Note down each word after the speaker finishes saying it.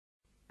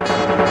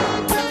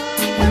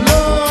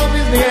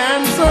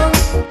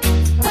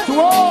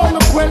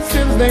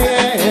questions they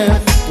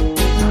ask,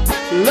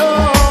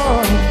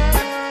 love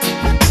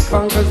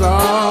conquers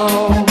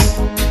all.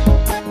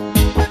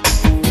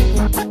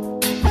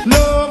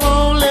 Love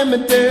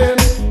unlimited,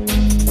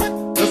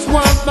 that's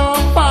what the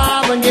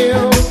Father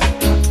gives.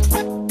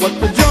 What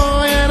the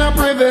joy and a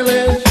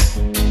privilege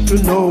to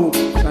know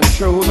and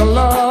show the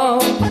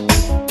love.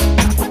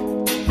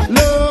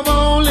 Love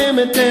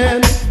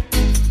unlimited,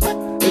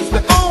 it's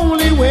the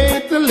only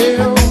way to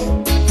live.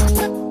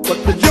 What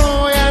the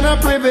joy and a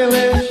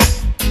privilege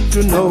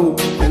to know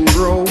and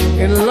grow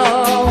in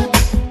love.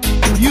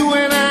 You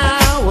and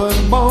I was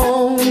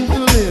born to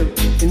live,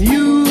 and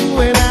you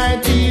and I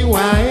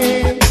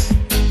TY.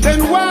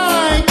 Then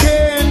why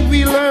can't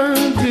we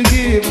learn to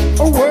give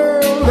a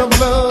world of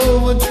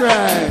love a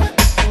try?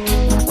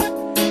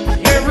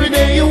 Every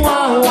day you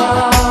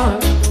are,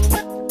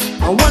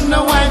 I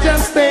wonder why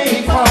just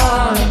stay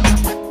far.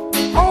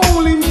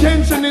 Only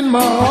intention in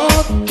my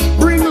heart,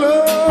 bring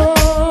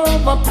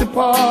love up to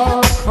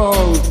par.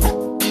 'Cause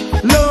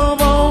love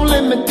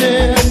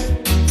unlimited,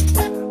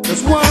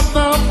 that's what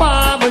the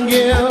Father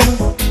gives.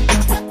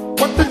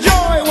 What the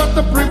joy, what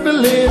the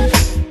privilege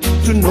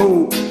to know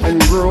and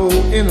grow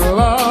in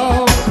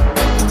love.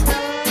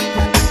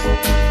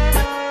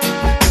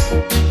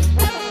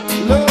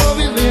 Love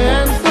is the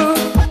answer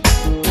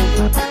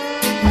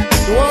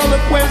to all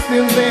the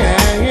questions they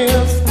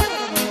ask.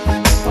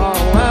 Oh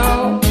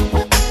well,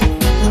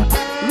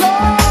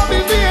 love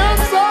is the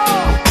answer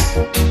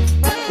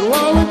to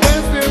all the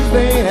questions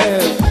they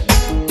ask.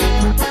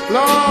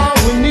 Lord,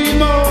 we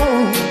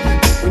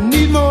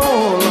need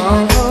more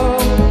love.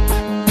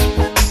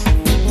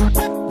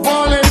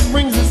 Violence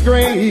brings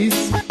disgrace,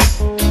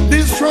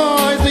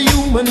 destroys the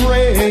human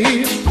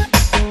race.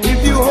 If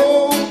you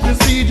hope to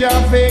see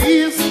your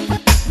face,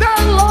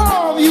 that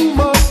love you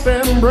must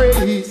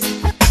embrace.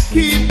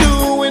 Keep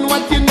doing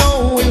what you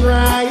know is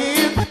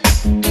right.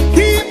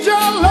 Keep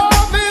your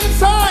love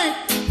inside.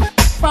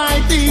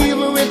 Fight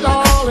evil with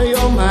all of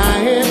your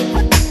might.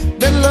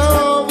 Then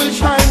love will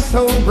shine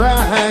so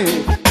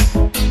bright.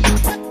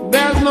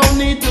 There's no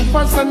need to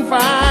fuss and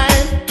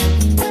fight.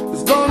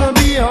 It's gonna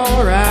be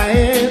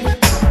alright.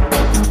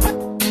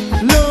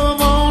 Love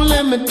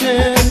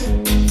unlimited,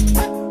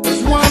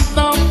 that's what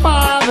the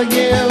Father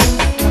gives.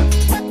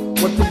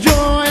 What the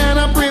joy and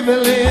a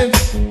privilege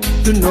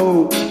to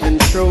know and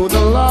show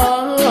the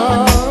love.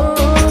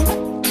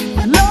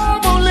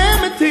 Love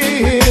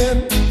unlimited,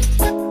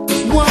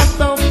 that's what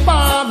the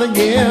Father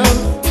gives.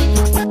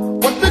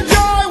 What the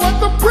joy, what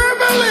the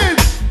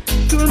privilege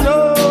to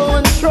know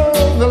and show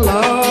the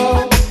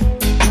love.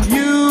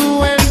 You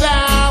and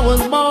I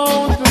was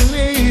born to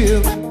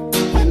live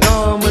in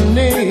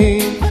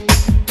harmony.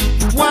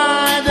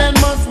 Why then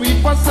must we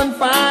fuss and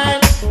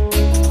fight?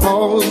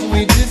 'Cause we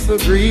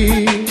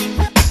disagree.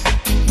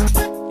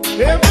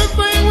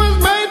 Everything was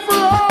made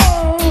for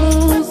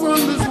us on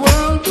this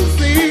world to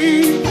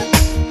see.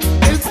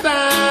 It's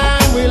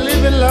time we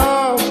live in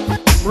love.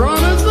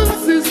 Brothers and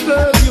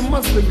sisters, you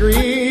must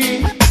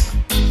agree.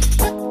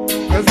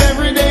 'Cause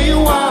every day you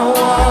are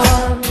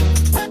one,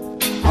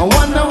 I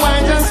wonder why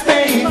just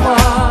stay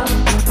far.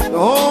 The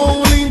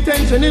only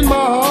intention in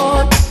my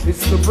heart is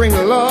to bring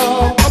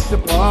love up to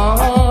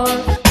par.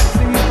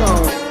 See,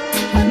 'cause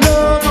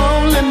love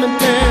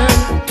unlimited,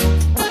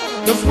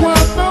 that's why